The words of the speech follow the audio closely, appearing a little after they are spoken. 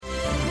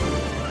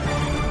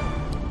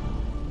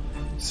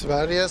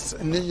Sveriges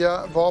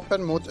nya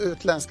vapen mot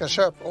utländska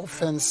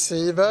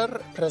köpoffensiver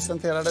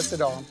presenterades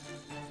idag.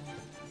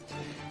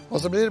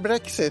 Och så blir det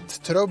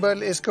Brexit,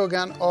 trubbel i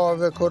skuggan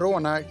av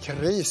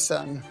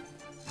coronakrisen.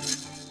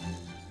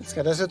 Vi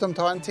ska dessutom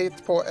ta en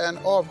titt på en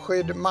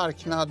avskydd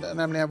marknad,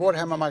 nämligen vår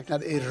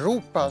hemmamarknad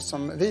Europa,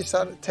 som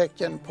visar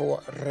tecken på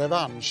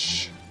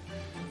revansch.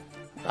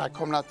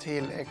 Välkomna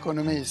till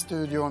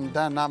Ekonomistudion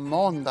denna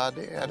måndag.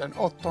 Det är den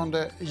 8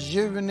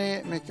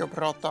 juni. Mycket att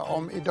prata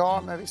om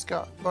idag, men vi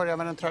ska börja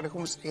med den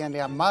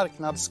traditionsenliga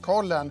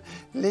marknadskollen.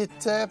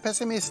 Lite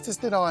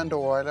pessimistiskt idag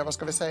ändå, eller vad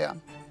ska vi säga?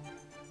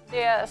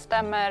 Det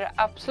stämmer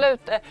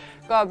absolut,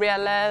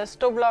 Gabriel.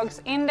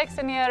 Storbolagsindex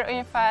är ner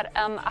ungefär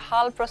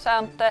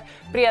 0,5%.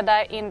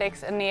 Breda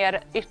index är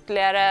ner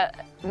ytterligare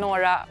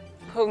några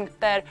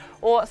punkter.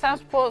 Och sen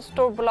på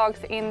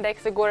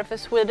storbolagsindex går det för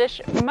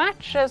Swedish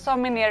Match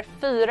som är ner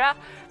 4%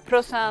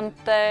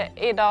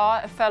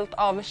 idag, följt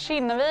av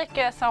Kinnevik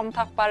som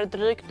tappar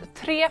drygt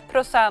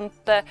 3%.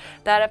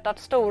 Därefter att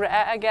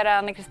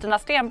storägaren Kristina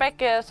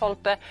Stenbeck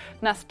sålt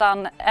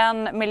nästan 1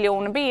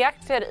 miljon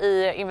B-aktier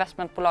i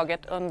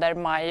investmentbolaget under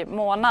maj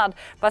månad.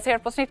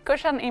 Baserat på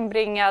snittkursen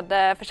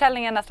inbringade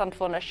försäljningen nästan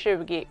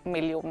 220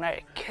 miljoner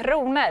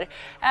kronor.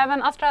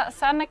 Även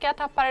AstraZeneca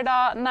tappar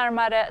idag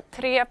närmare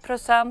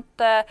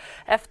 3%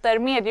 efter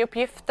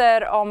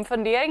medieuppgifter om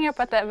funderingar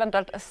på ett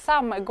eventuellt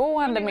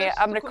samgående med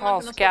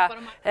amerikanska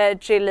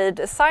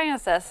Gilead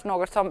Sciences,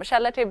 något som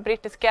källor till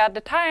brittiska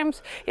The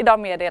Times idag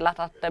meddelat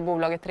att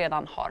bolaget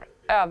redan har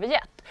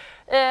övergett.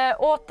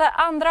 Åt det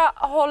andra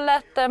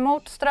hållet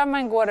mot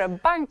strömmen går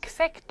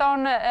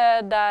banksektorn,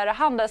 där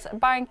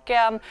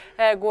Handelsbanken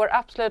går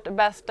absolut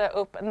bäst,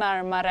 upp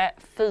närmare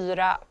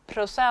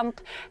 4%.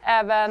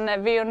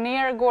 Även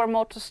Veoneer går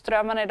mot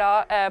strömmen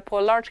idag. På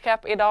large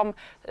cap är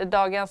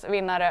dagens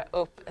vinnare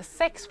upp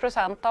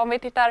 6%. Om vi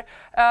tittar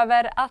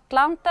över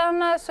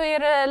Atlanten så är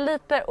det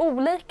lite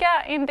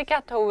olika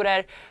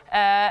indikatorer.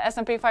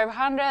 S&P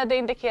 500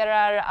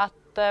 indikerar att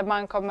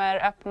man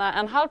kommer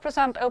öppna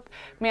 0,5% upp,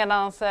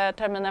 medan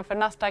terminen för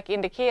Nasdaq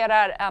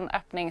indikerar en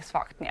öppning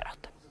svagt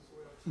neråt.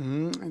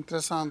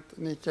 Intressant,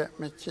 Nike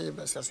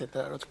Mekibes. Jag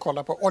sitter här och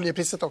kollar på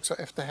oljepriset också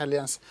efter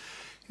helgens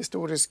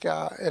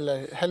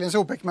helgens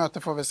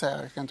OPEC-möte får vi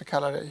säga. Jag kan inte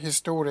kalla det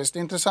historiskt.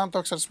 Intressant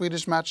också att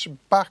Swedish Match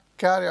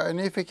backar. Jag är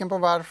nyfiken på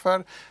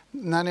varför.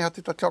 När ni har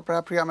tittat klart på det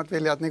här programmet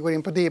vill jag att ni går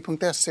in på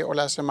di.se och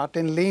läser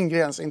Martin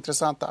Lindgrens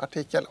intressanta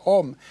artikel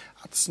om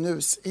att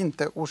snus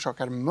inte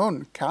orsakar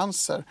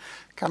muncancer.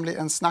 Kan bli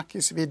en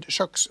snackis vid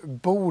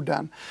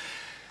köksborden.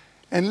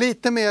 En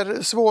lite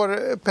mer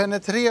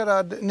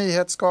svårpenetrerad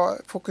nyhet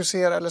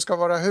ska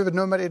vara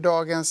huvudnummer i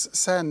dagens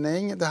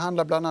sändning. Det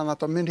handlar bland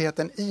annat om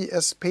myndigheten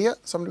ISP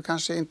som du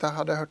kanske inte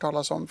hade hört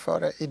talas om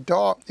före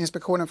idag.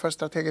 Inspektionen för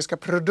strategiska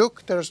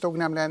produkter stod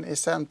nämligen i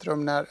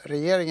centrum när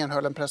regeringen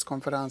höll en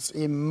presskonferens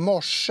i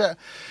morse.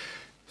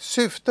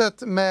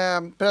 Syftet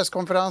med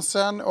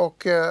presskonferensen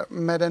och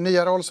med den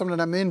nya roll som den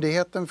här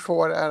myndigheten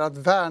får är att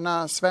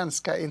värna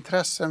svenska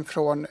intressen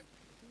från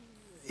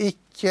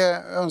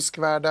icke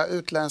önskvärda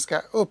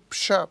utländska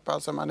uppköp.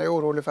 Alltså man är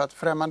orolig för att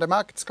främmande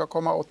makt ska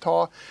komma och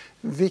ta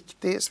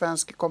viktig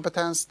svensk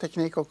kompetens,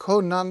 teknik och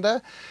kunnande.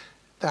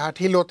 Det här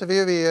tillåter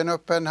vi är en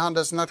öppen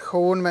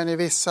handelsnation, men i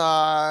vissa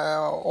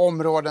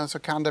områden så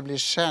kan det bli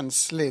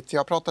känsligt.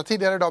 Jag pratade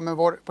tidigare idag med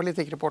vår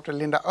politikreporter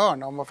Linda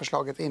Örn om vad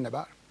förslaget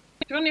innebär.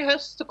 Från i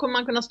höst så kommer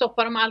man kunna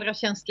stoppa de allra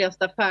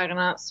känsligaste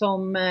affärerna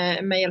som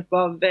med hjälp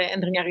av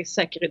ändringar i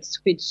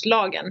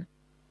säkerhetsskyddslagen.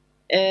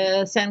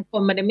 Sen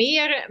kommer det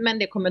mer, men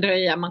det kommer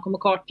dröja. Man kommer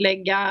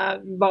kartlägga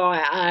vad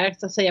är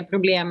så att säga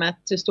problemet,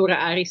 hur stora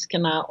är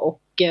riskerna,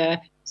 och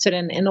så är det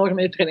en enorm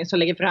utredning som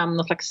lägger fram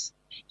någon slags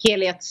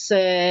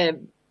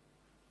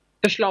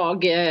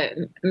helhetsförslag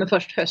men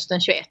först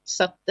hösten 21.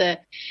 Så att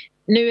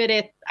nu är det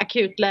ett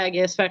akut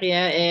läge.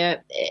 Sverige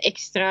är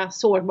extra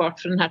sårbart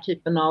för den här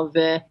typen av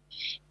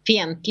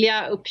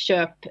fientliga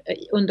uppköp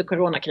under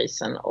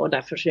coronakrisen, och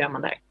därför så gör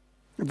man det här.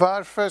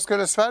 Varför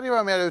skulle Sverige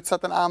vara mer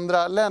utsatt än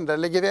andra länder?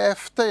 Ligger vi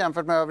efter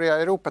jämfört med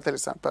övriga Europa till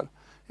exempel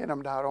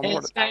inom det här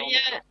området? Sverige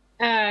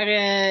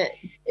är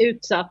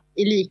utsatt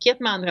i likhet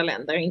med andra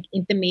länder,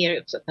 inte mer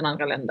utsatt än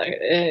andra länder.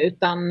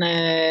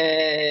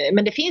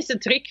 Men det finns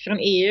ett tryck från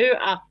EU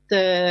att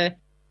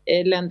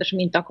länder som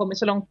inte har kommit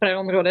så långt på det här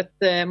området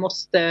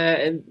måste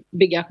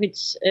bygga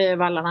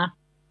skyddsvallarna.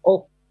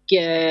 Och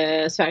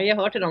Sverige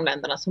hör till de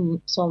länderna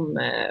som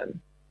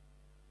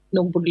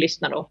nog borde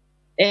lyssna då.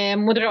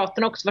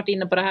 Moderaterna har också varit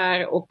inne på det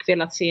här och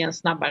velat se en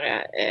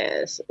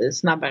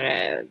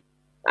snabbare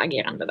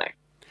agerande där.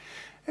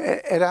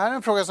 Är det här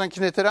en fråga som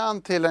knyter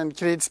an till en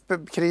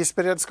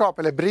krisberedskap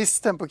eller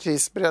bristen på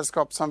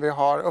krisberedskap som vi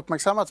har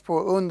uppmärksammats på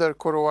under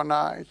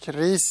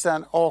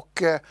coronakrisen?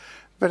 Och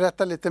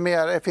berätta lite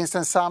mer, finns det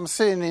en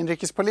samsyn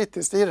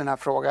inrikespolitiskt i den här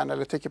frågan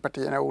eller tycker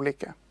partierna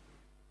olika?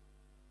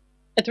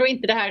 Jag tror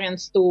inte det här är en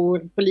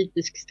stor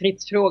politisk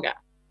stridsfråga.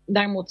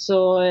 Däremot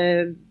så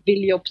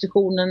vill ju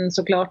oppositionen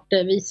såklart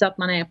visa att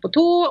man är på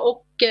tå,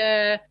 och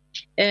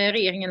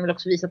regeringen vill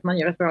också visa att man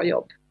gör ett bra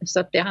jobb. Så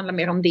att det handlar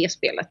mer om det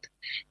spelet.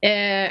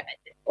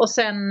 Och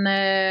sen,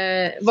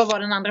 vad var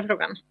den andra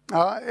frågan?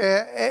 Ja,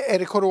 är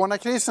det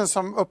coronakrisen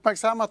som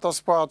uppmärksammat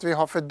oss på att vi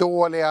har för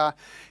dåliga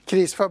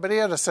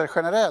krisförberedelser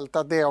generellt?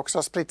 Att det också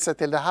har spritt sig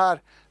till det här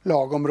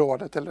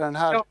lagområdet eller den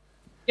här?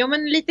 Ja,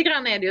 men lite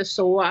grann är det ju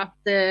så att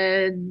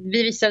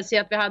vi visade sig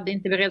att vi hade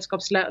inte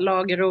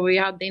beredskapslager och vi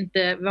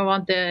var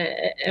inte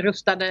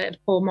rustade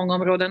på många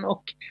områden.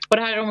 Och på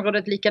det här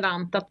området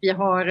likadant, att vi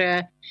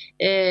har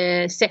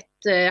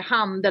sett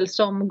handel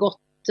som gått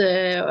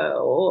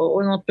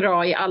och något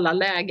bra i alla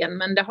lägen,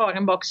 men det har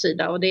en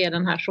baksida och det är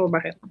den här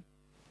sårbarheten.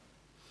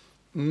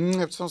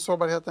 Eftersom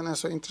sårbarheten är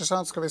så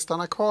intressant ska vi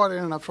stanna kvar i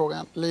den här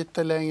frågan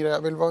lite längre.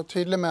 Jag vill vara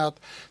tydlig med att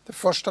det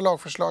första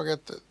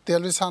lagförslaget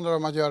delvis handlar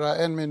om att göra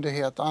en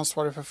myndighet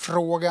ansvarig för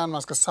frågan.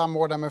 Man ska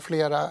samordna med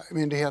flera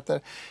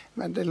myndigheter.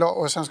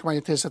 Och sen ska man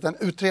ju tillsätta en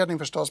utredning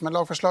förstås. Men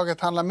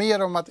lagförslaget handlar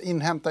mer om att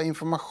inhämta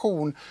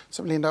information.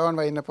 Som Linda Örn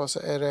var inne på så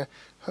är det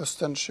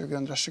hösten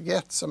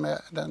 2021 som är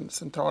den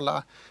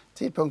centrala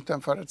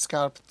tidpunkten för ett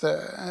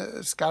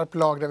skarp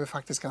lag där vi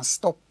faktiskt kan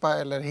stoppa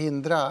eller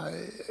hindra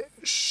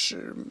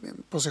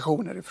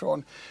positioner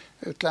ifrån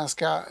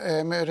utländska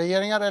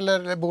regeringar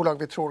eller bolag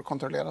vi tror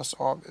kontrolleras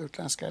av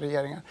utländska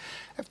regeringar.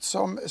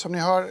 Eftersom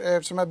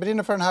jag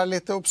brinner för den här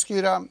lite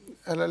obskyra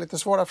eller lite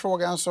svåra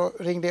frågan så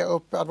ringde jag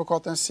upp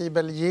advokaten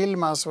Sibel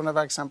Yilmaz som är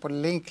verksam på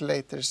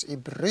Linklaters i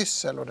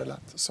Bryssel och det lät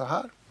så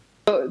här.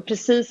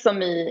 Precis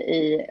som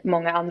i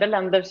många andra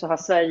länder så har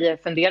Sverige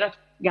funderat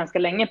ganska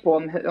länge på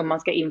om man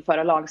ska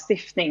införa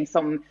lagstiftning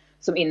som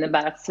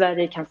innebär att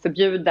Sverige kan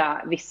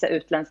förbjuda vissa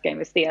utländska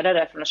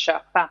investerare från att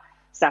köpa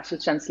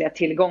särskilt känsliga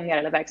tillgångar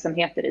eller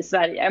verksamheter i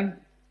Sverige.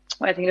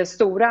 Och jag tänker den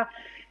stora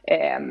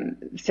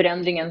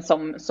förändringen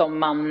som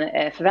man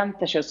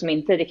förväntar sig och som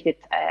inte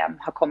riktigt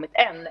har kommit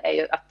än är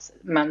ju att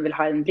man vill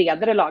ha en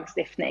bredare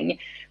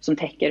lagstiftning som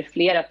täcker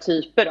flera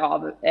typer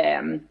av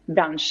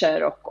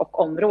branscher och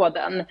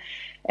områden.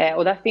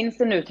 Och där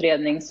finns en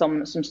utredning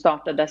som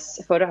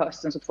startades förra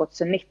hösten, så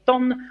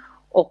 2019,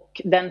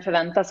 och den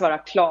förväntas vara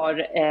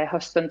klar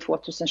hösten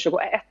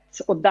 2021.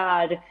 Och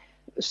där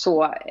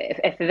så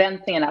är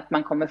förväntningen att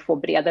man kommer få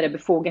bredare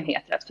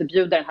befogenheter att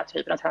förbjuda den här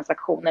typen av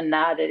transaktioner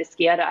när det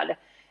riskerar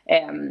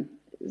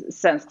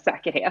svensk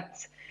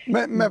säkerhet.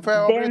 Men får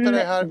jag avbryta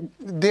det här?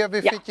 Det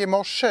vi fick i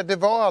morse, det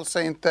var alltså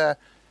inte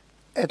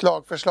ett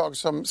lagförslag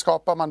som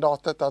skapar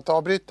mandatet att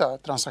avbryta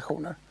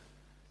transaktioner?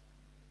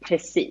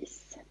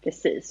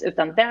 Precis.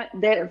 Utan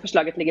det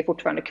förslaget ligger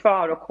fortfarande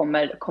kvar och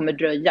kommer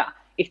dröja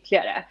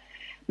ytterligare.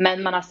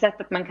 Men man har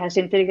sett att man kanske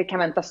inte riktigt kan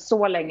vänta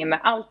så länge med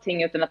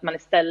allting utan att man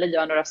istället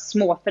gör några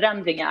små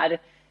förändringar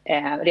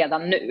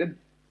redan nu.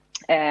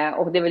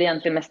 Och det är väl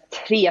egentligen mest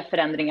 3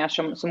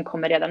 förändringar som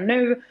kommer redan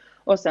nu.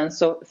 Och sen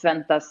så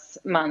förväntas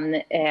man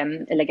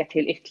lägga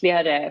till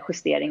ytterligare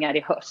justeringar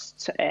i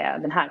höst,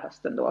 den här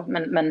hösten då.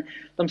 Men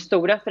de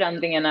stora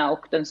förändringarna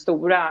och den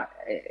stora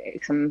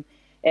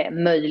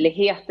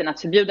möjligheten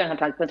att förbjuda den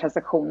här typen av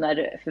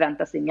transaktioner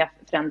förväntas inga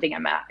förändringar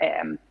med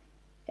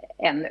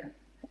ännu.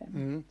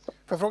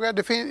 För fråga,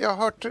 jag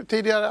har hört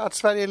tidigare att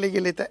Sverige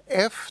ligger lite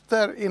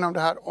efter inom det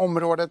här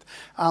området.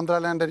 Andra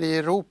länder i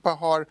Europa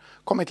har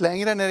kommit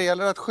längre när det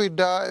gäller att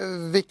skydda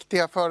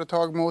viktiga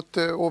företag mot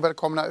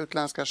ovälkomna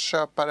utländska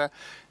köpare.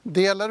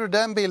 Delar du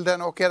den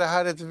bilden och är det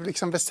här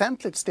ett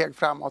väsentligt steg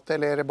framåt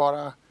eller är det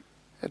bara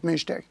ett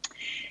myrsteg?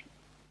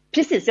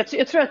 Precis,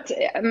 jag tror att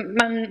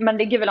man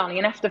ligger väl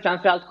aningen efter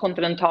framförallt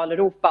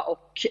kontinentaleuropa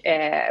och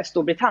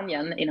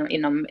Storbritannien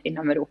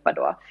inom Europa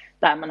då.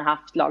 Där man har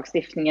haft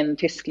lagstiftningen,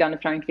 Tyskland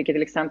och Frankrike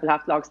till exempel har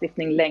haft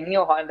lagstiftning länge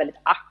och har en väldigt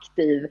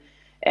aktiv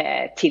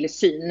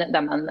tillsyn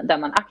där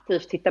man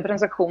aktivt tittar på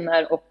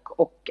transaktioner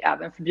och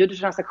även förbjuder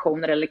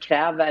transaktioner eller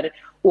kräver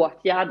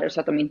åtgärder så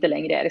att de inte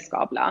längre är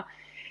riskabla.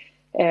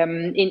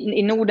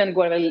 I Norden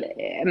går det väl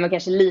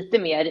kanske lite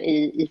mer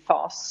i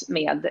fas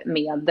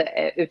med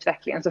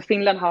utvecklingen. Så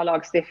Finland har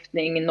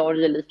lagstiftning,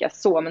 Norge lika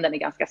så, men den är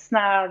ganska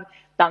snäv.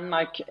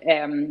 Danmark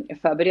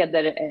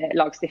förbereder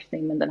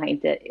lagstiftning men den har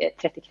inte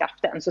trätt i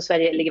kraft än. Så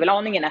Sverige ligger väl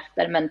aningen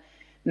efter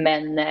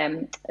men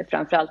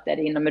framförallt är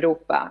det inom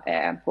Europa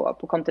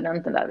på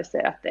kontinenten där vi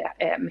ser att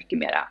det är mycket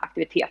mer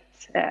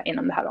aktivitet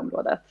inom det här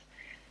området.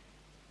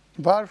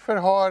 Varför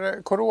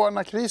har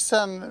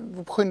coronakrisen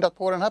skyndat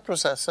på den här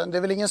processen? Det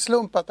är väl ingen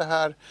slump att det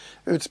här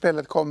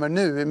utspelet kommer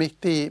nu,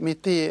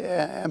 mitt i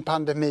en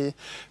pandemi.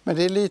 Men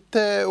det är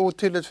lite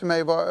otydligt för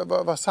mig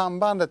vad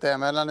sambandet är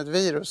mellan ett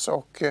virus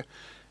och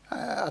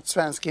att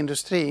svensk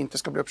industri inte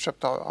ska bli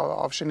uppköpt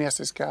av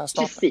kinesiska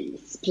stater.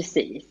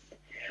 Precis.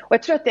 Och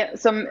jag tror att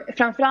det som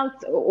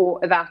framförallt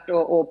är värt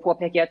att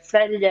påpeka att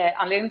Sverige,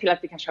 anledningen till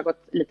att det kanske har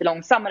gått lite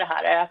långsammare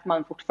här är att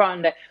man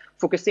fortfarande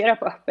fokuserar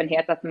på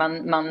öppenhet, att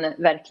man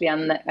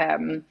verkligen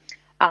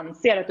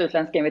anser att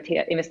utländska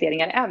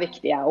investeringar är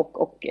viktiga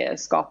och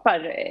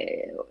skapar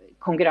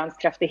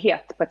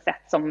konkurrenskraftighet på ett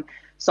sätt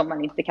som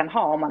man inte kan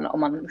ha om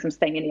man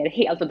stänger ner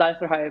helt, och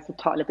därför har det fått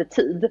ta lite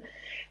tid.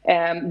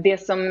 Det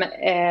som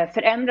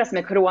förändras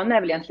med corona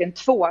är väl egentligen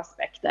 2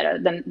 aspekter.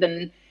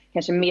 Den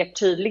kanske mer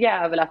tydliga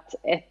är väl att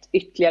ett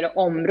ytterligare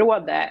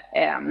område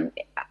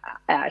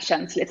är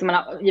känsligt. Så man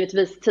har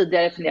givetvis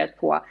tidigare funderat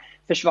på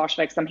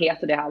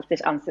försvarsverksamhet och det har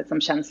alltid ansetts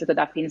som känsligt och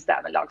där finns det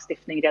även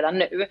lagstiftning redan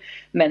nu.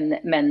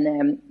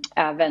 Men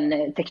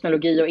även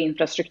teknologi och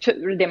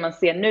infrastruktur. Det man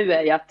ser nu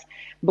är ju att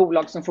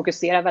bolag som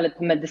fokuserar väldigt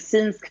på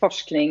medicinsk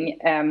forskning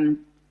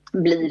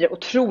blir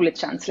otroligt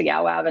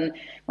känsliga och även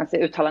man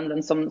ser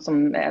uttalanden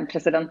som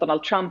president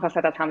Donald Trump har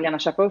sagt att han vill gärna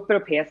köpa upp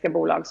europeiska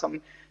bolag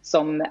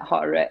som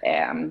har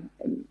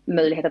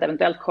möjlighet att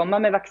eventuellt komma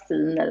med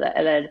vaccin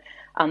eller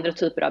andra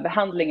typer av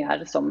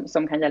behandlingar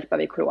som kan hjälpa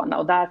vid corona.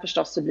 Och där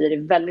förstås så blir det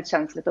väldigt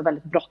känsligt och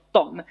väldigt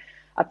bråttom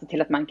att se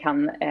till att man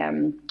kan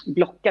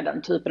blocka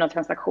den typen av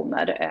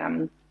transaktioner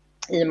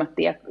i och med att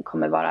det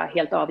kommer vara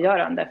helt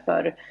avgörande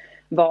för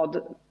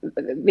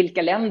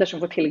vilka länder som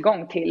får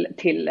tillgång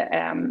till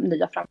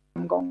nya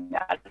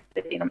framgångar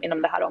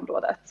inom det här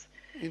området.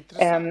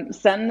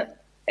 Sen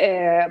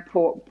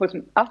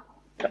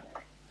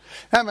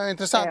Ja, men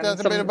intressant.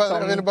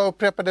 Jag vill bara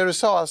upprepa det du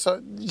sa. Alltså,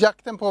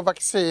 jakten på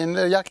vaccin,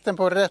 jakten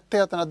på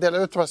rättigheten att dela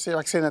ut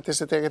vaccinet till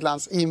sitt eget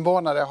lands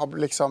invånare har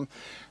liksom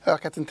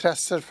ökat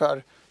intresse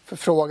för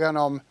frågan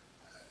om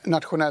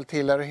nationell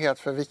tillhörighet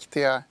för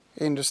viktiga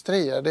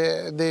industrier.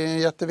 Det är en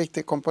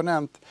jätteviktig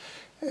komponent.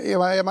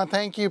 Man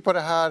tänker ju på det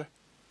här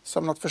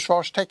som något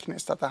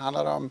försvarstekniskt, att det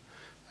handlar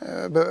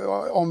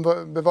om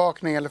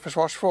bevakning eller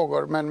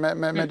försvarsfrågor. Men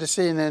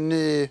medicin är en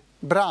ny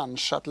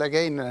bransch att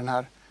lägga in i den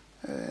här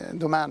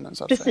domänen.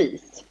 Så att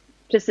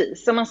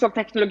Precis. Så man såg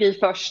teknologi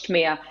först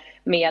med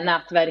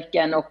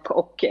nätverken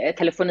och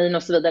telefonin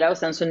och så vidare. Och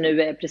sen så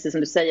nu är precis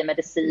som du säger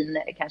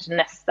medicin kanske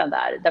nästa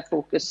där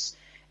fokus,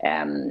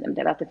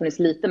 det har alltid funnits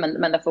lite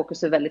men där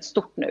fokus är väldigt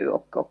stort nu.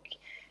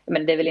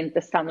 Men det är väl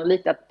inte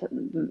sannolikt att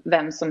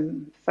vem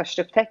som först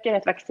upptäcker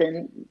ett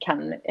vaccin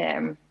kan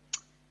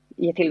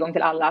ge tillgång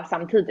till alla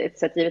samtidigt.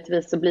 Så att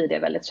givetvis så blir det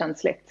väldigt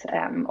känsligt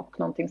och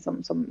någonting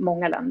som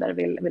många länder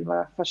vill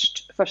vara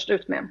först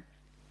ut med.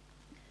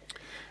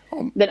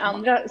 Den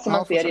andra som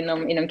man ser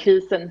inom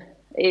krisen,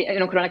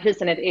 inom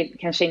coronakrisen är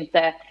kanske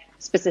inte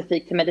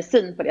specifikt till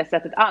medicin på det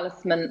sättet alls.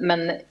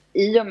 Men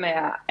i och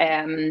med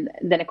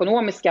den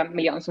ekonomiska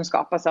miljön som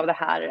skapas av det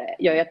här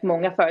gör ju att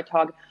många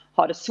företag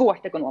har det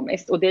svårt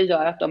ekonomiskt. Och det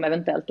gör att de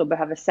eventuellt då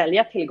behöver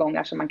sälja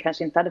tillgångar som man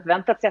kanske inte hade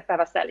förväntat sig att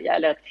behöva sälja.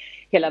 Eller att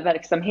hela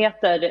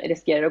verksamheter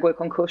riskerar att gå i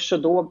konkurs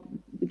och då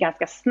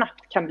ganska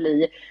snabbt kan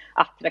bli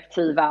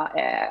attraktiva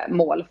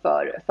mål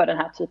för den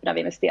här typen av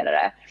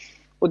investerare.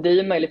 Och det är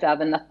ju möjligt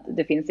även att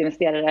det finns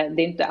investerare,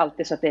 det är inte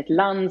alltid så att det är ett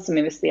land som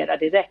investerar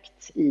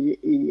direkt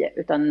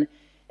utan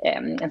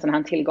en sån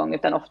här tillgång,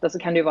 utan ofta så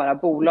kan det ju vara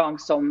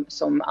bolag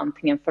som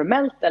antingen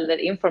formellt eller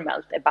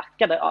informellt är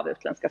backade av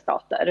utländska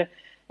stater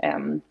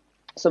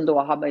som då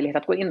har möjlighet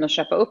att gå in och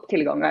köpa upp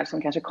tillgångar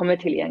som kanske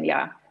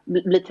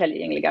blir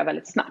tillgängliga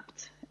väldigt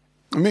snabbt.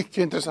 Mycket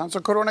intressant.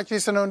 Så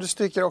coronakrisen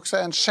understryker också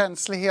en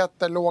känslighet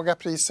där låga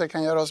priser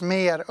kan göra oss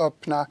mer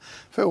öppna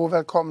för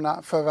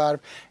ovälkomna förvärv.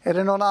 Är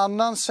det någon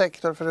annan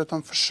sektor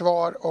förutom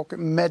försvar och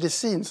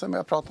medicin som vi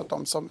har pratat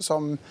om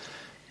som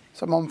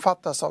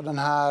omfattas av den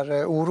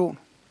här oron?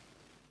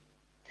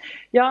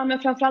 Ja, men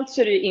framförallt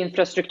så är det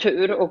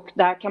infrastruktur och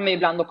där kan man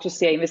ibland också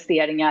se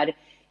investeringar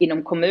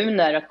inom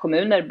kommuner. Att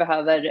kommuner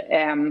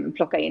behöver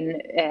plocka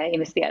in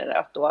investerare,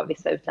 att då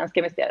vissa utländska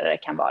investerare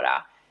kan vara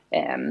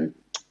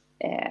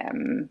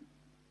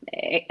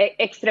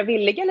extra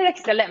villiga eller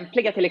extra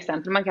lämpliga till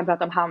exempel. Man kan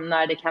prata om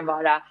hamnar, det kan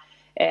vara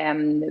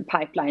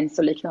pipelines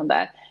och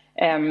liknande.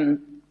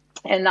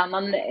 En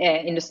annan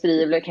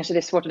industri, eller kanske det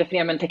är svårt att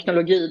definiera, men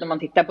teknologi, då man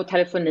tittar på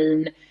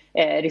telefonin,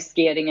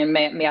 riskeringen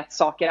med att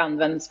saker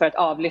används för att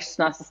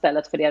avlyssnas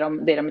istället för det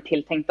de är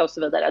tilltänkta och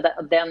så vidare.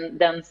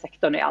 Den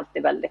sektorn är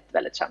alltid väldigt,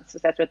 väldigt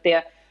känslig. Så jag tror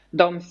att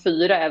de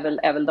fyra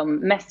är väl de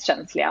mest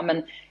känsliga. Men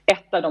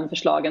ett av de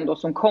förslagen då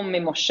som kom i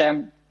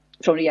morse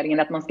från regeringen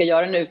att man ska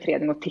göra en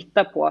utredning och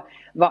titta på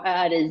vad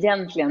är det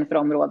egentligen för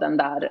områden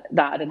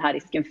där den här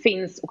risken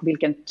finns och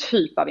vilken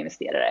typ av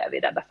investerare är vi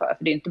rädda för.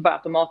 För det är inte bara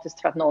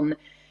automatiskt för att någon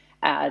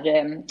är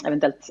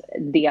eventuellt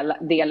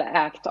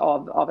delägt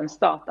av en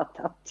stat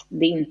att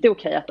det inte är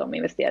okej att de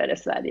investerar i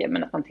Sverige,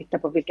 men att man tittar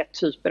på vilka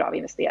typer av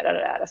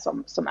investerare är det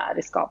som är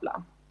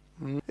riskabla.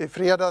 I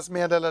fredags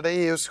meddelade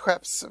EUs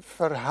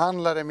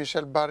chefsförhandlare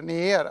Michel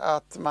Barnier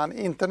att man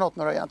inte nått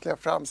några egentliga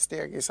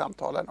framsteg i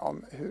samtalen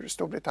om hur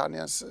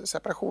Storbritanniens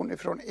separation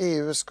ifrån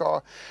EU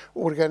ska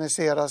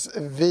organiseras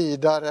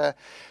vidare.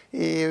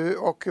 EU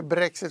och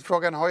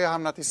Brexitfrågan har ju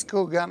hamnat i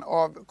skuggan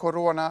av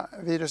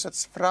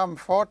coronavirusets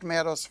framfart.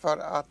 Med oss för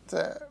att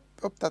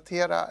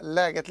uppdatera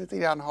läget lite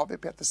grann har vi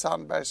Peter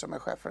Sandberg som är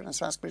chef för den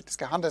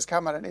svensk-brittiska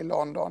handelskammaren i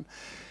London.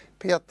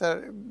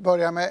 Peter,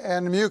 börjar med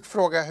en mjuk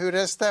fråga. Hur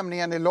är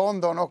stämningen i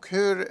London och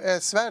hur är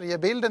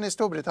Sverigebilden i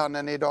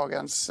Storbritannien i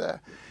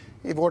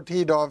vår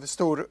tid av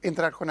stor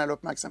internationell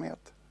uppmärksamhet?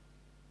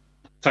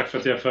 Tack för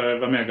att jag får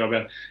vara med,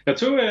 Gabriel. Jag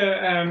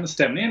tror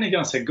stämningen är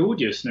ganska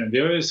god just nu. Vi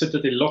har ju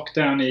suttit i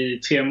lockdown i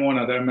 3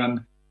 månader,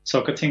 men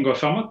saker och ting går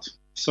framåt.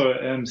 Så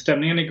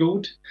stämningen är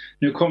god.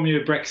 Nu kommer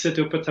ju Brexit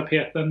upp på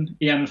tapeten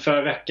igen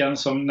förra veckan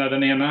som när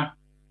den ena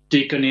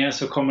dyker ner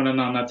så kommer den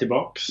andra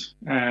tillbaks.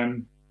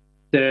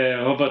 Det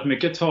har varit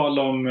mycket tal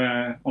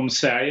om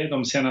Sverige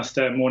de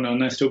senaste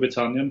månaderna i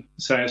Storbritannien.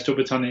 Sverige och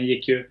Storbritannien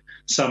gick ju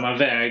samma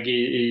väg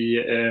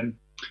i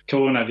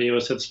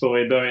coronavirusets spår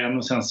i början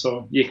och sen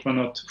så gick man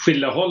åt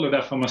skilda håll och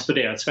därför har man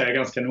studerat Sverige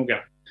ganska noga.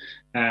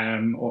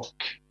 Och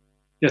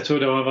jag tror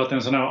det har varit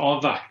en sån här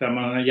avvakt där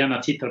man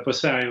gärna tittar på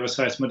Sverige och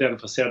Sveriges modell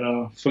för att se hur det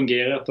har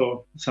fungerat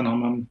och sen har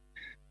man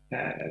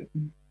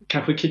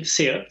kanske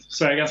kritiserat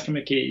Sverige ganska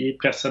mycket i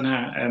pressen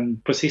här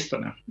på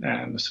sistone.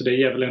 Så det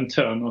ger väl en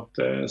törn åt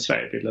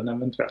Sverigebilden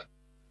eventuellt.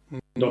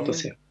 Låt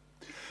oss se.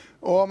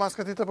 Och om man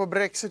ska titta på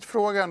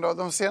Brexit-frågan då,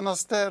 de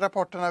senaste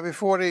rapporterna vi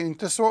får är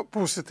inte så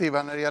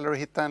positiva när det gäller att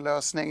hitta en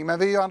lösning. Men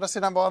vi är ju å andra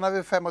sidan vana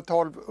vid 5 och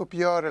 12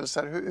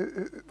 uppgörelser.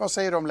 Vad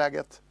säger du om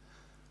läget?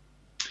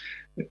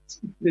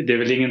 Det är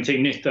väl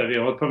ingenting nytt där. Vi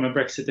har hållit på med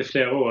Brexit i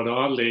flera år. Det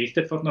har aldrig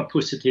riktigt fått något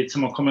positivt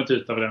som har kommit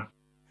ut av det.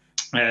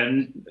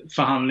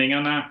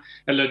 Förhandlingarna,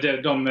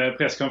 eller de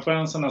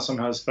presskonferenserna som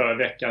hölls förra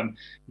veckan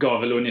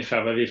gav väl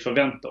ungefär vad vi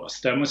förväntar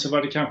oss. Däremot så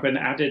var det kanske en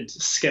added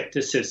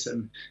skepticism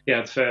i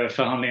att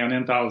förhandlingarna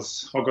inte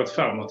alls har gått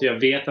framåt. Jag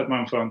vet att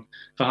man från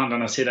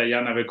förhandlarnas sida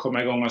gärna vill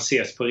komma igång och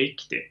ses på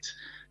riktigt.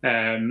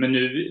 Men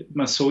nu,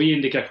 man såg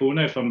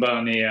indikationer från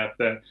början i att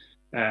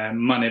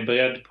man är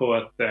beredd på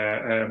att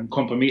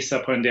kompromissa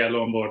på en del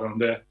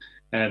områden.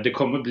 Det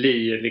kommer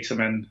bli liksom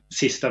en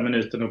sista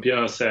minuten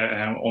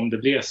uppgörelse om det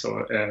blir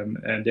så. Det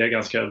är jag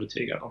ganska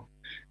övertygad om.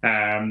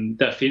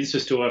 Där finns ju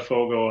stora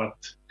frågor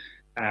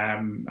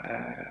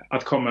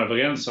att komma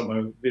överens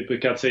om. Vi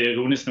brukar säga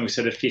ironiskt nog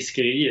så är det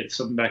fiskeriet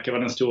som verkar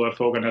vara den stora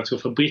frågan. Jag tror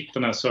för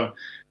britterna så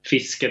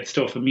fisket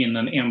står för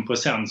mindre än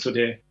 1%. Så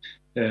det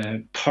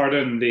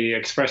pardon the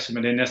expression,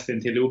 men det är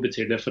nästan till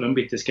obetydligt för den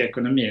brittiska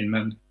ekonomin.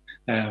 Men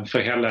för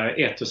hela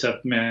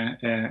etoset med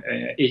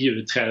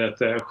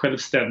EU-trädet,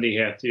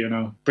 självständighet,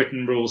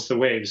 Britain rules the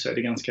waves, så är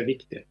det ganska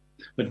viktigt.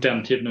 Och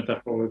den typen av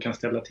frågor kan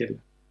ställa till.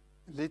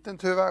 Liten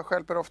tuva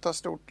stjälper ofta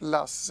stort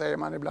lass, säger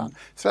man ibland.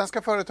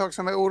 Svenska företag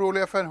som är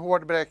oroliga för en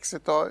hård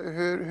Brexit, då,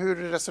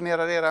 hur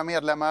resonerar era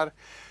medlemmar,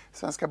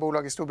 svenska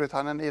bolag i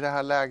Storbritannien, i det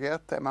här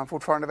läget? Är man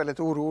fortfarande väldigt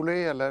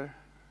orolig eller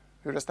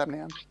hur är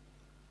stämningen?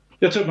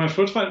 Jag tror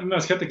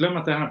man ska inte glömma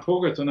att det här har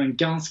pågått under en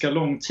ganska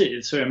lång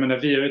tid. Så jag menar,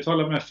 vi har ju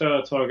talat med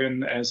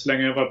företagen så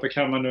länge jag varit på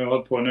kammaren nu, har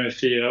hållit på nu i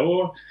 4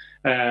 år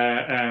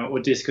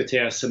och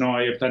diskuterat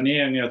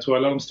scenarioplanering. Jag tror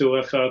alla de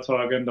stora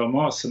företagen, de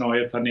har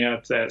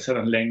scenarioplanerat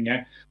sedan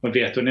länge och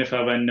vet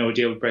ungefär vad en no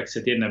deal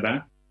Brexit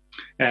innebär.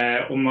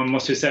 Och man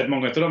måste ju säga att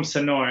många av de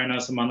scenarierna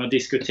som man har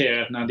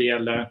diskuterat när det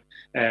gäller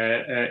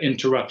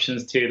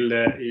interruptions till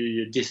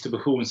i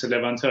distributions- och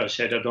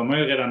leverantörskedjor, de har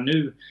ju redan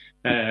nu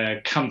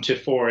come to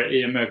fore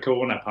i och med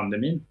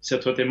coronapandemin. Så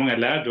jag tror att det är många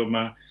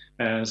lärdomar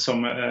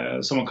som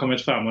har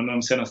kommit fram under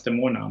de senaste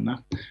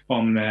månaderna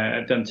om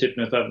den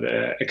typen av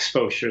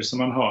exposure som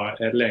man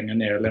har längre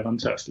ner i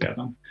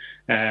leverantörsledan.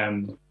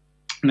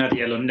 När det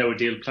gäller no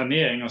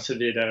deal-planering och så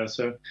vidare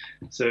så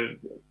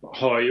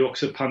har ju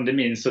också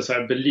pandemin så att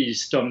säga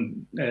belyst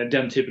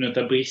den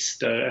typen av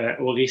brister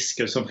och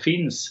risker som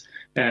finns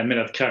med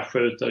att krascha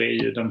ut ur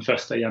EU den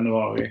 1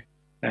 januari.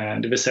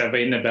 Det vill säga, vad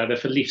innebär det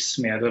för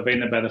livsmedel, vad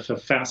innebär det för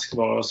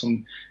färskvaror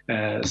som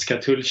ska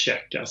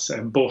tullcheckas?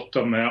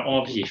 Bortom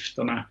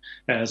avgifterna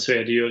så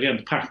är det ju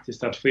rent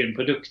praktiskt att få in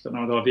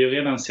produkterna. Och då har vi ju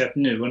redan sett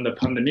nu under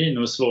pandemin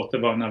hur svårt det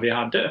var när vi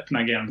hade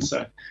öppna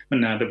gränser,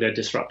 men när det blev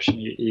disruption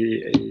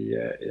i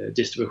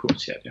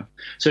distributionskedjan.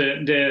 Så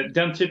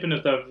den typen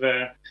av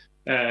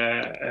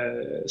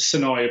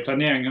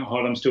scenarioplanering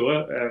har de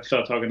stora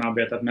företagen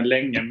arbetat med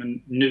länge,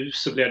 men nu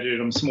så blir det ju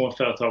de små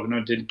företagen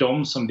och det är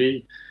de som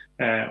vi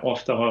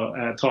ofta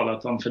har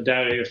talat om, för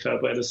där är ju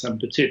förberedelsen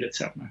betydligt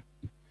sämre.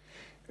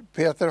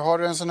 Peter, har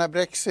du en sån här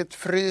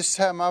Brexit-frys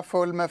hemma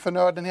full med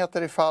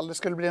förnödenheter ifall det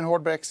skulle bli en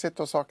hård Brexit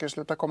och saker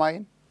slutar komma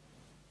in?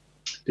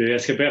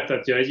 Jag ska berätta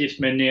att jag är gift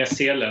med Nya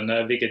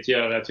Zeeland, vilket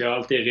gör att jag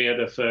alltid är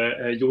redo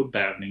för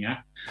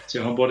jordbävningar. Så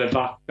jag har både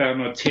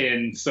vatten och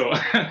tins och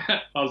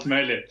allt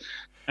möjligt.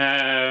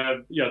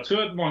 Jag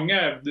tror att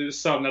många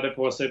samlade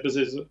på sig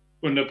precis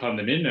under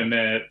pandemin nu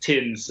med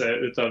tins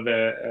utav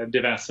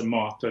diverse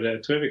mat, och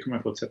det tror jag vi kommer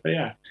att fortsätta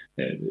göra.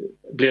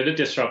 Blir det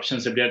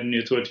disruption så blir det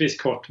ju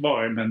troligtvis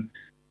kortvarig, men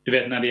du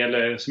vet, när det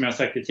gäller, som jag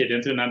sagt i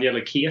tidigare, när det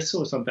gäller keso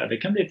och sånt där, det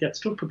kan bli ett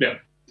jättestort problem.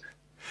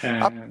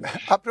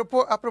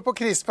 Apropå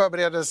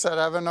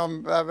krisförberedelser,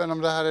 även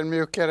om det här är en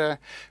mjukare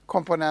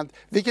komponent,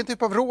 vilken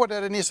typ av råd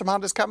är det ni som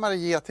handelskammare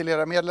ger till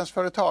era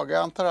medlemsföretag?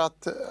 Jag antar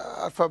att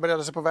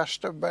förberedelser på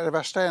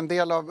värsta är en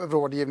del av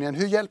rådgivningen.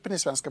 Hur hjälper ni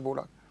svenska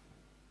bolag?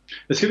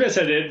 Jag skulle vilja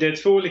säga att det är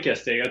 2 olika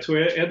steg. Jag tror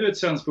är du ett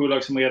svenskt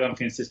bolag som redan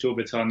finns i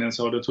Storbritannien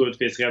så har du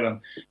troligtvis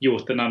redan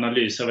gjort en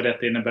analys av vad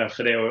detta innebär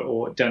för det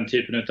och den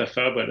typen av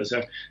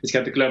förberedelser. Vi ska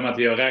inte glömma att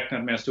vi har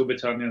räknat med att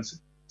Storbritannien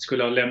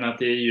skulle ha lämnat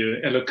EU,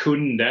 eller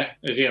kunde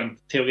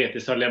rent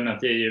teoretiskt ha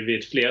lämnat EU vid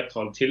ett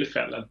flertal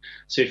tillfällen.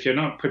 Så if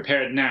you're not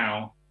prepared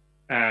now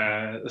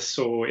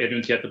så är du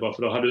inte jättebra,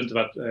 för då har du inte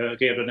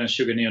varit redo den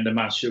 29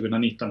 mars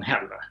 2019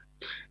 heller.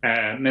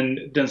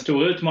 Men den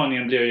stora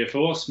utmaningen blir ju för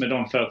oss med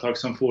de företag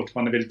som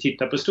fortfarande vill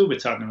titta på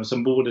Storbritannien och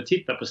som borde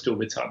titta på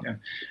Storbritannien.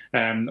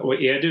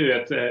 Och är du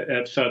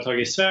ett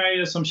företag i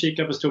Sverige som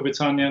kikar på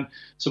Storbritannien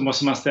så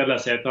måste man ställa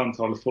sig ett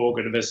antal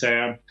frågor. Det vill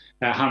säga,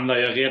 handlar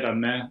jag redan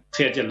med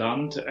tredje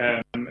land?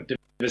 Det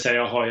vill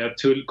säga, har jag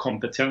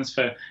tullkompetens?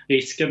 För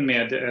risken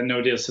med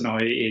no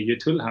deal-scenario är ju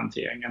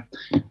tullhanteringen.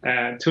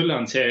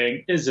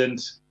 Tullhantering isn't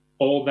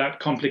all that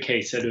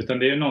complicated, utan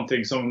det är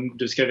någonting som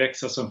du ska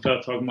växa som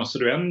företag måste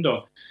du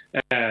ändå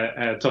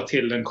ta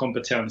till den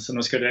kompetensen,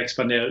 och ska du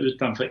expandera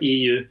utanför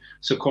EU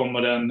så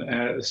kommer den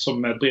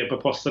som ett brev på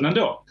posten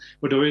ändå.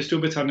 Och då är ju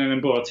Storbritannien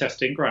en bra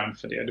testing ground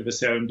för det. Det vill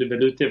säga, om du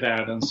vill ut i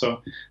världen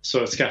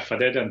så skaffa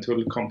dig den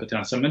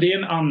tullkompetensen. Men det är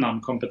en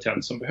annan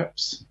kompetens som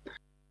behövs.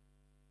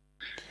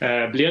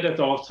 Blir det ett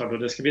avtal, och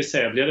det ska vi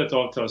säga, blir det ett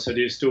avtal så är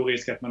det ju stor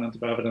risk att man inte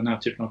behöver den här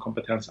typen av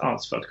kompetens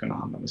alls för att kunna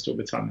handla med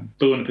Storbritannien,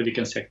 beroende på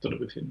vilken sektor du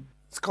befinner dig.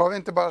 Ska vi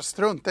inte bara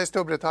strunta i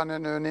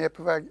Storbritannien nu? Ni är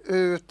på väg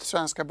ut,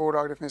 svenska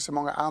bolag, det finns så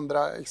många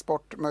andra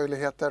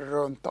exportmöjligheter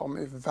runt om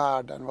i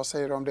världen. Vad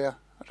säger du om det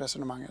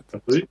resonemanget?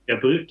 Jag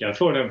brukar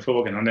få den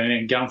frågan, och den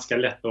är ganska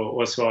lätt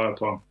att svara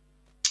på.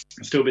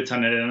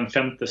 Storbritannien är den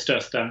 5:e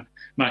största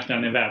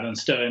marknaden i världen,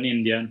 större än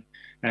Indien.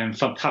 En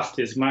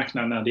fantastisk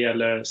marknad när det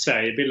gäller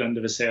Sverigebilden,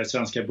 det vill säga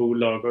svenska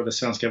bolag, och det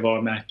svenska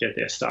varumärket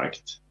är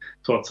starkt.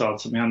 Trots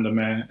allt som händer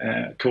med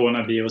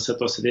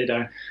coronaviruset och så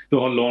vidare. Du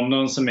har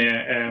London som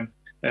är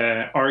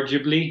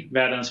arguably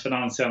världens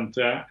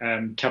finanscentra.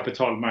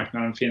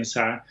 Kapitalmarknaden finns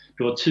här.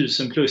 Du har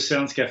 1000+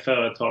 svenska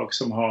företag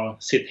som har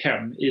sitt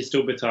hem i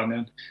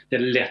Storbritannien. Det är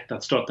lätt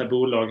att starta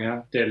bolag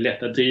här. Det är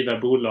lätt att driva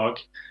bolag.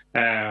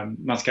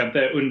 Man ska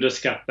inte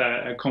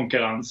underskatta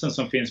konkurrensen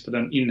som finns på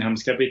den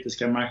inhemska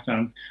brittiska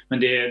marknaden. Men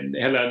det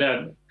är hela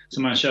det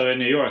som man kör i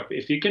New York.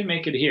 If you can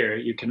make it here,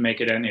 you can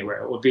make it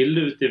anywhere. Och vill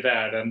du ut i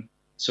världen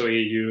så är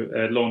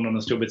ju London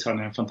och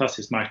Storbritannien en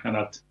fantastisk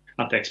marknad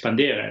att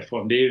expandera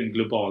ifrån. Det är ju en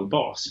global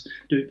bas.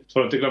 Du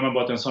får inte glömma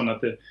bort en sån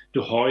att du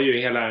har ju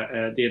hela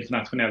det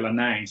internationella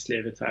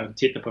näringslivet här.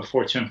 Titta på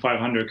Fortune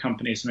 500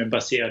 companies som är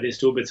baserade i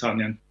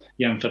Storbritannien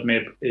jämfört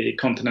med i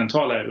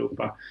kontinentala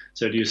Europa,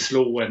 så är det ju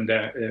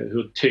slående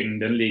hur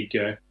tyngden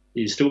ligger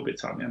i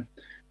Storbritannien.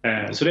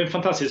 Så det är en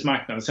fantastisk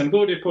marknad. Sen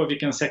beror det på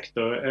vilken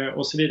sektor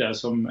och så vidare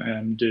som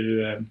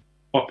du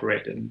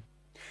opererar in.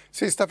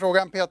 Sista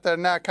frågan, Peter.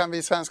 När kan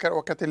vi svenskar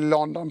åka till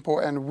London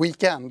på en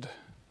weekend?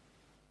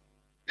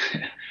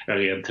 Ja,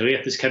 rent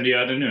teoretiskt kan du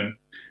göra det nu.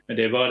 Men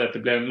det är bara att det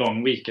blir en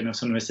lång weekend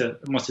eftersom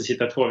vi måste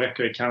sitta 2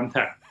 veckor i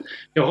karantän.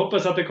 Jag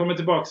hoppas att det kommer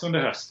tillbaka under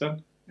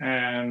hösten.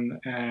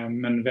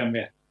 Men vem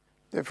vet?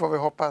 Det får vi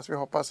hoppas. Vi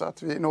hoppas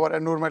att vi når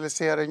en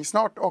normalisering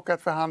snart och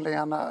att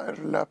förhandlingarna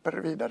löper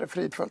vidare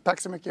fridfullt.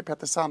 Tack så mycket,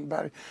 Peter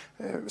Sandberg,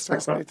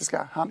 Svenska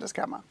brittiska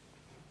handelskammaren.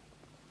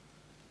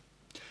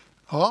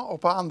 Ja,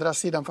 och på andra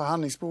sidan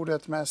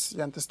förhandlingsbordet med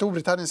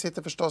Storbritannien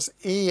sitter förstås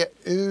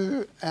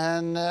EU,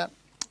 en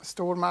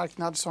stor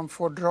marknad som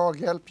får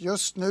draghjälp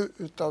just nu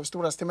utav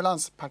stora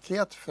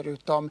stimulanspaket,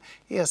 förutom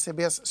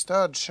ECBs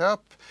stödköp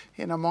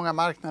inom många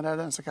marknader,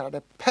 den så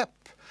kallade PEP.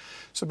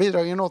 Så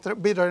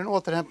bidrar en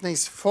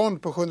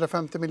återhämtningsfond på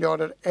 750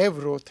 miljarder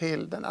euro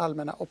till den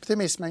allmänna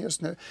optimismen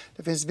just nu.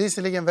 Det finns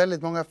visserligen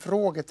väldigt många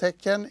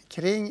frågetecken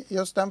kring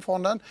just den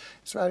fonden.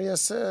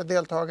 Sveriges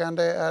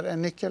deltagande är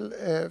en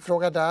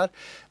nyckelfråga där.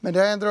 Men det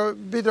har ändå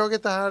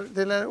bidragit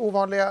till den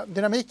ovanliga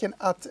dynamiken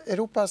att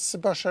Europas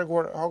börser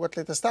har gått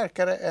lite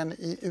starkare än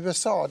i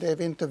USA. Det är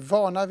vi inte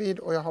vana vid,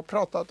 och jag har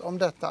pratat om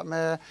detta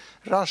med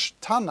Rash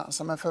Tanna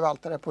som är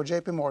förvaltare på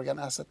JP Morgan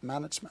Asset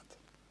Management.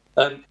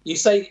 You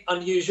say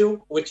unusual,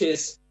 which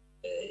is,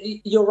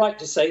 you're right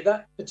to say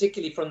that,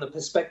 particularly from the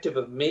perspective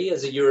of me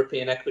as a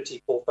European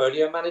equity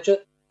portfolio manager.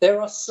 There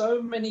are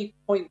so many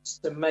points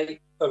to make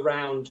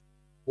around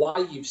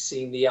why you've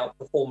seen the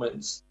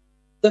outperformance.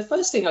 The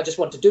first thing I just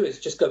want to do is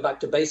just go back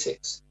to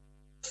basics.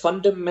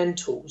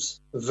 Fundamentals,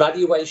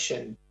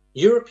 valuation.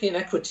 European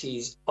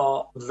equities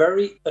are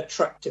very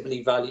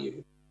attractively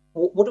valued.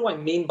 What do I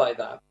mean by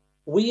that?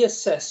 We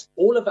assess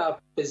all of our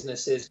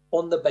businesses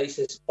on the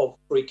basis of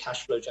free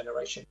cash flow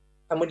generation.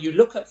 And when you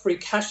look at free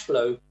cash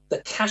flow,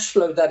 the cash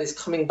flow that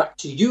is coming back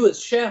to you as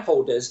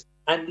shareholders,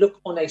 and look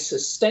on a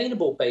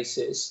sustainable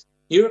basis,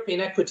 European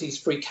equities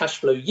free cash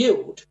flow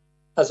yield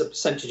as a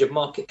percentage of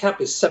market cap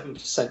is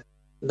 7%.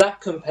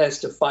 That compares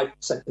to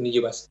 5% in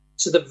the US.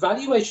 So the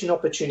valuation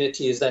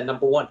opportunity is there,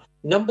 number one.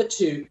 Number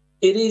two,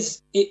 it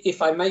is,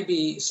 if I may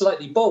be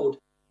slightly bold,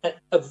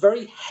 a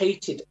very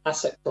hated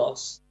asset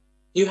class.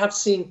 You have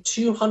seen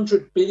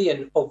 200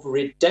 billion of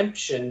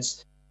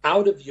redemptions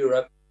out of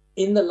Europe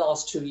in the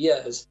last 2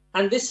 years.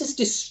 And this is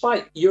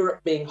despite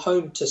Europe being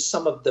home to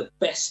some of the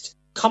best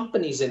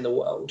companies in the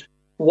world.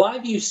 Why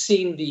have you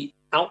seen the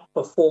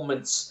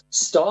outperformance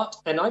start?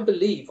 And I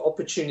believe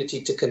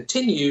opportunity to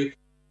continue.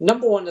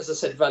 Number one, as I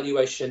said,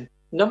 valuation.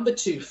 Number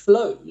two,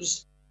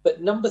 flows.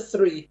 But number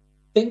three,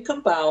 think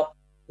about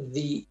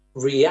the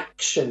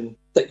reaction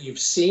that you've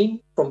seen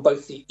from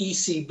both the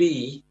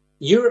ECB,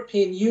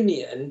 European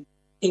Union,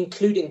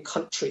 including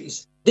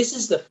countries. This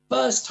is the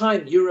first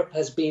time Europe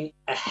has been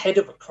ahead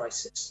of a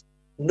crisis.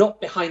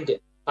 not behind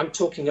it. I'm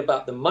talking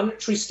about the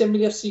monetary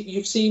stimulus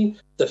you've seen,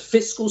 the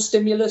fiscal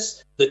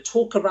stimulus, the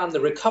talk around the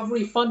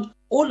recovery fund.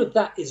 All of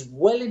that is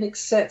well in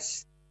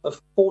excess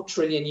of 4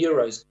 trillion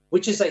euros,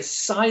 which is a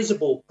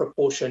sizable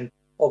proportion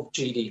of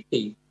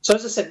GDP. So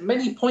as I said,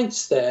 many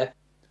points there,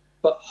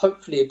 but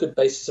hopefully a good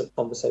basis of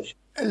conversation.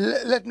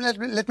 Let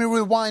me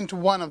rewind to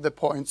one of the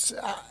points.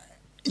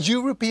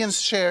 European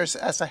shares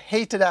as a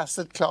hated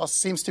asset class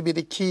seems to be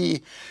the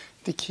key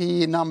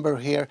number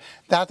here.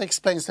 That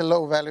explains the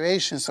low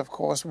valuations, of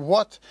course.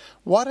 What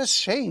has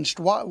changed?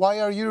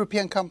 Why are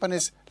European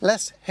companies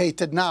less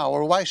hated now,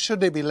 or why should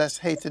they be less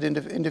hated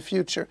in the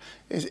future?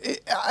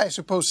 I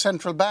suppose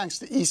central banks,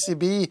 the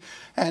ECB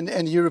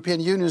and European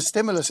Union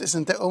stimulus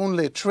isn't the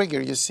only trigger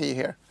you see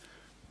here.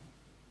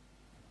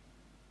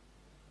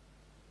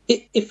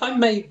 If I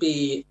may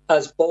be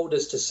as bold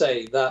as to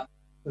say that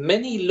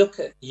many look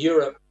at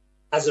Europe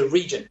as a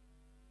region,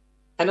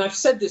 and I've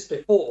said this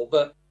before,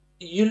 but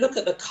you look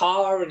at the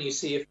car and you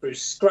see a few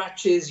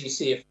scratches, you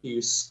see a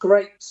few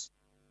scrapes.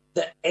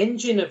 The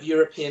engine of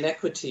European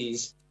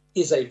equities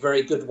is a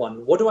very good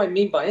one. What do I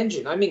mean by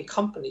engine? I mean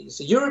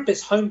companies. Europe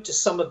is home to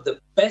some of the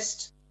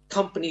best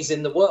companies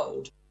in the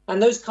world.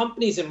 And those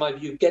companies, in my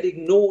view, get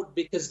ignored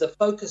because the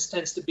focus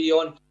tends to be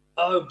on,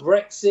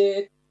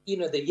 Brexit,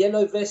 the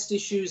yellow vest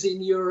issues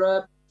in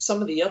Europe, some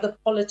of the other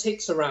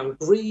politics around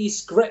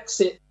Greece,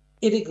 Brexit.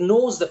 It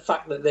ignores the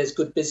fact that there's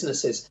good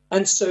businesses.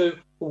 And so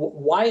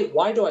why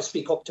do I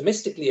speak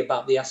optimistically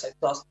about the asset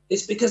class?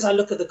 It's because I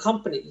look at the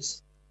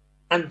companies.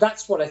 And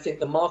that's what I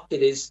think the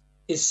market is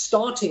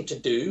starting to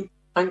do,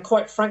 and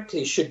quite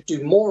frankly should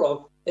do more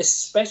of,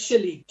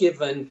 especially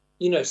given,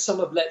 some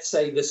of, let's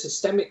say, the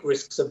systemic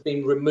risks have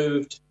been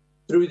removed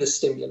through the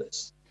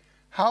stimulus.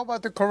 How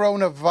about the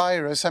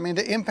coronavirus? I mean,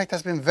 the impact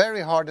has been very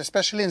hard,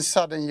 especially in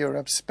southern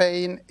Europe,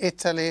 Spain,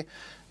 Italy,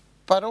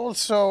 but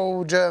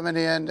also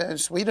Germany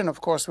and Sweden, of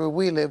course, where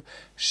we live.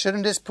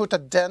 Shouldn't this put a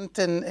dent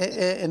in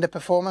the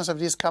performance of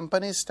these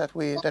companies that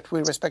we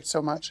respect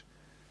so much?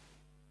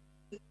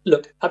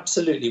 Look,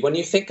 absolutely. When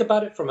you think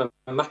about it from a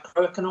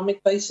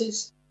macroeconomic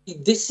basis,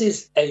 this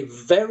is a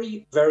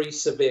very, very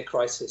severe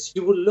crisis.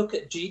 You will look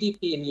at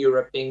GDP in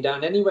Europe being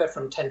down anywhere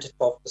from 10 to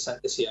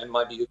 12% this year, in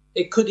my view.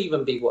 It could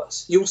even be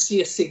worse. You'll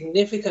see a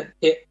significant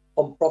hit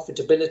on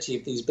profitability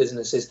of these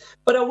businesses.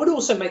 But I would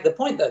also make the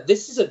point that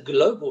this is a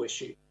global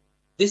issue.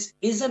 This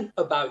isn't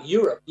about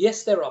Europe.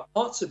 Yes, there are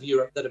parts of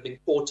Europe that have been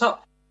caught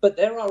up, but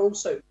there are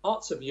also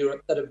parts of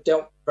Europe that have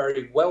dealt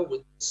very well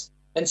with this.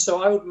 And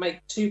so I would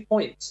make 2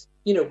 points.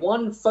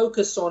 One,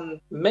 focus on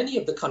many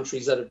of the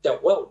countries that have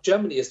dealt well.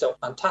 Germany has dealt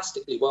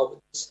fantastically well with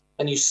this.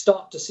 And you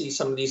start to see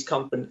some of these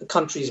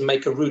countries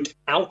make a route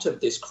out of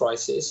this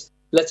crisis.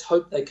 Let's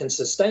hope they can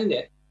sustain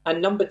it.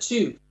 And number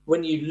 2,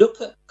 when you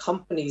look at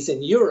companies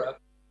in Europe,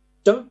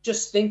 don't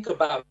just think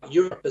about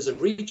Europe as a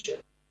region.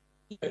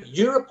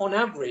 Europe on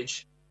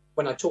average,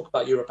 when I talk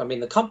about Europe, I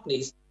mean the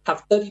companies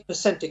have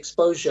 30%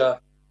 exposure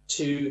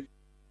to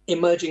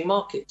emerging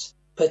markets,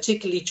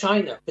 particularly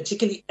China,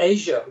 particularly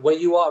Asia, where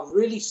you are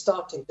really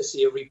starting to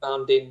see a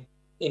rebound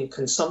in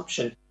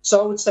consumption.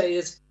 So I would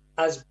say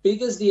as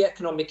big as the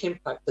economic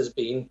impact has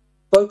been,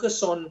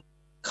 focus on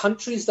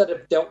countries that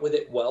have dealt with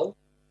it well,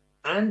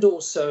 and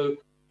also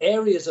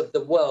areas of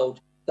the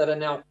world that are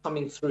now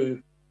coming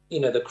through,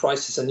 the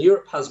crisis. And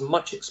Europe has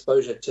much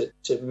exposure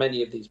to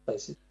many of these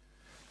places.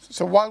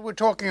 So while we're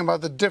talking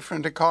about the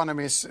different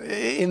economies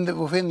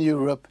within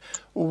Europe,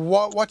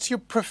 what's your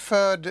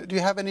preferred? Do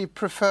you have any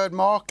preferred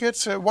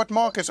markets? What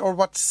markets or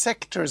what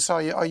sectors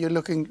are you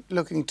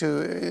looking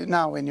to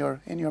now in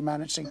your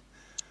managing?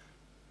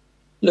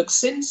 Look,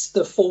 since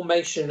the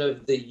formation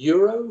of the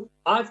euro,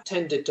 I've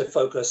tended to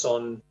focus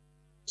on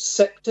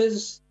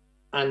sectors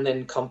and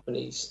then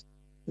companies.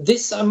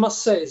 This, I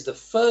must say, is the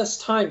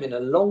first time in a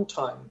long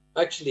time,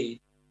 actually,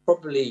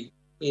 probably,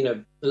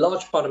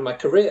 large part of my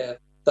career,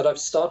 that I've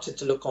started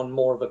to look on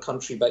more of a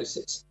country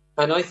basis.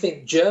 And I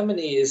think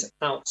Germany is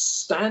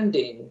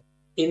outstanding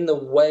in the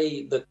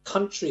way the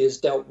country has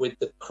dealt with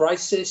the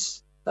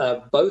crisis,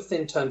 both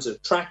in terms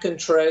of track and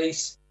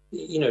trace,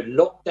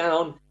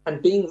 lockdown,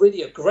 and being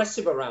really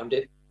aggressive around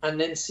it, and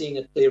then seeing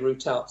a clear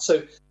route out.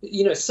 So,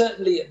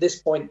 certainly at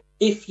this point,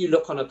 if you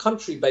look on a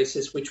country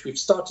basis, which we've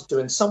started to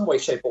in some way,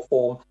 shape or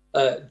form,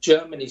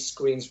 Germany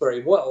screens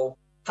very well.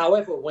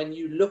 However, when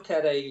you look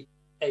at a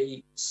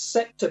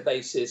sector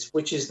basis,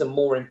 which is the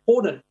more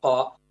important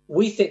part,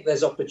 we think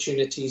there's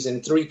opportunities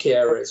in 3 key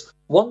areas.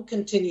 One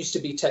continues to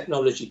be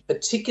technology,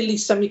 particularly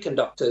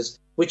semiconductors,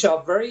 which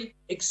are very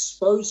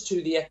exposed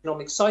to the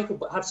economic cycle,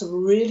 but have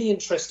some really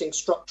interesting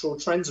structural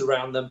trends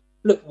around them.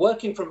 Look,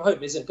 working from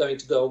home isn't going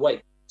to go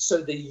away.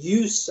 So the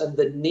use and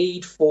the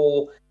need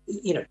for,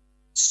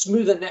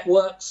 smoother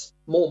networks,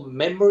 more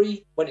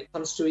memory when it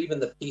comes to even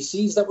the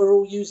PCs that we're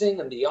all using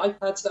and the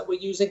iPads that we're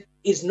using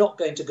is not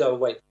going to go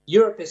away.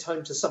 Europe is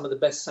home to some of the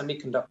best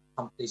semiconductor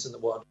companies in the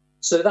world.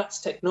 So that's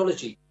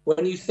technology.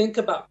 When you think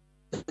about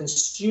the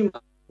consumer,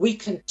 we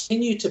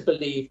continue to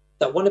believe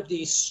that one of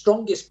the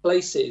strongest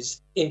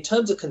places in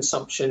terms of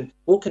consumption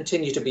will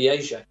continue to be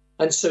Asia.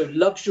 And so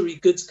luxury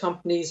goods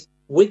companies,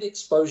 with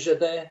exposure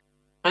there.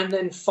 And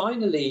then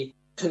finally,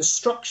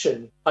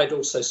 construction, I'd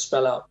also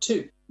spell out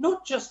too.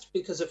 Not just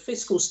because of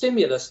fiscal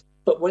stimulus,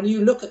 but when you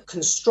look at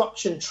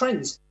construction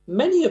trends,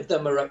 many of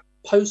them are at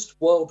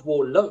post-World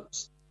War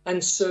lows.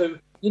 And so,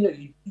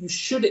 you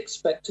should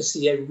expect to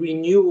see a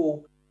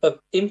renewal of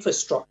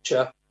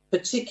infrastructure,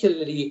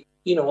 particularly,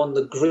 on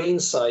the green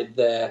side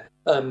there,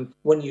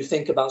 when you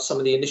think about some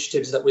of the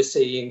initiatives that we're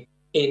seeing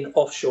in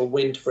offshore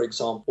wind, for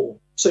example.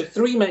 So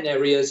 3 main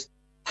areas,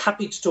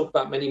 happy to talk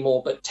about many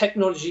more, but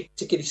technology,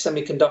 particularly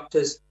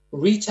semiconductors,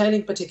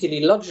 retailing,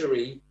 particularly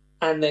luxury,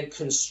 and then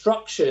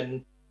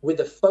construction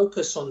with a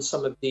focus on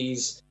some of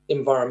these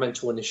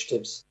environmental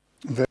initiatives.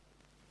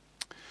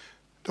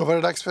 Då var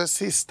det dags för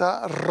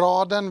sista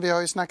raden. Vi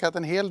har ju snackat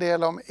en hel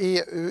del om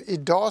EU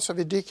idag, så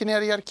vi dyker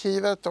ner i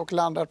arkivet och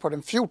landar på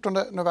den 14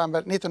 november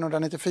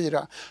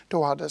 1994.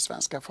 Då hade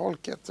svenska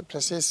folket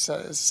precis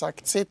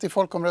sagt sitt i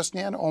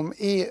folkomröstningen om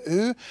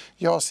EU.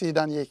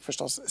 Ja-sidan gick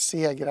förstås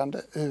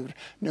segrande ur.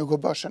 Nu går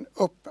börsen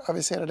upp,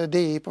 aviserade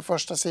DI på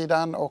första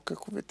sidan, och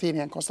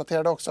tidningen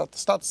konstaterade också att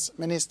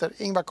statsminister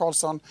Ingvar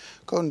Carlsson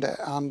kunde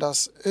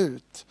andas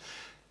ut.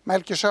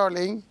 Melker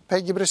Schörling,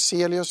 Peggy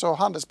Bruzelius och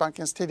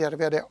Handelsbankens tidigare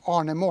vd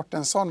Arne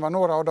Mårtensson var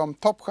några av de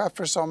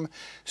toppchefer som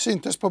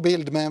syntes på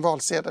bild med en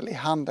valsedel i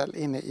handel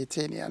inne i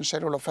tidningen.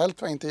 Kjell-Olof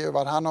Feldt var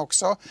intervjuad han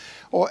också.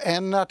 Och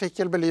en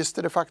artikel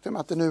belyste det faktum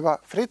att det nu var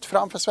fritt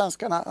fram för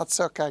svenskarna att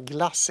söka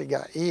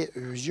glassiga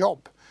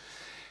EU-jobb.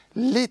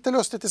 Lite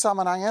lustigt i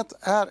sammanhanget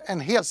är en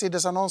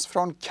helsidesannons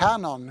från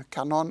Canon.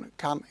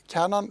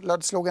 Canon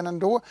löd sloganen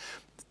då.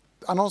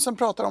 Annonsen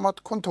pratar om att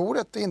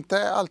kontoret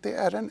inte alltid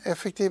är en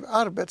effektiv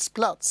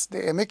arbetsplats.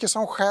 Det är mycket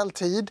som stjäl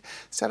tid.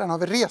 Sedan har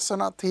vi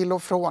resorna till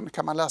och från,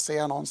 kan man läsa i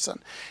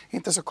annonsen.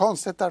 Inte så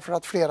konstigt därför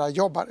att flera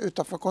jobbar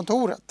utanför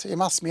kontoret. I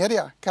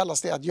massmedia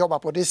kallas det att jobba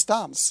på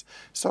distans.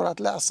 Står att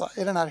läsa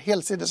i den här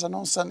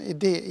helsidesannonsen i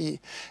DI.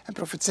 En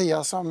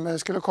profetia som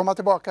skulle komma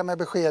tillbaka med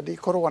besked i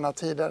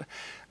coronatider.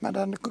 Men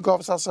den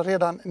gavs alltså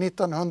redan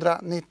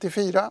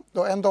 1994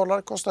 då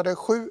 $1 kostade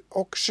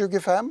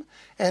 7,25.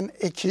 En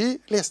EQ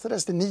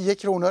listades till 9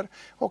 kronor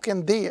och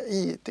en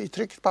DI i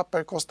tryckt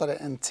papper kostade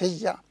en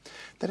 10.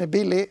 Den är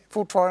billig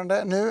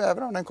fortfarande nu,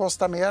 även om den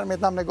kostar mer.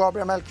 Mitt namn är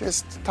Gabriel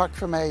Mellqvist. Tack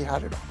för mig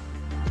här idag.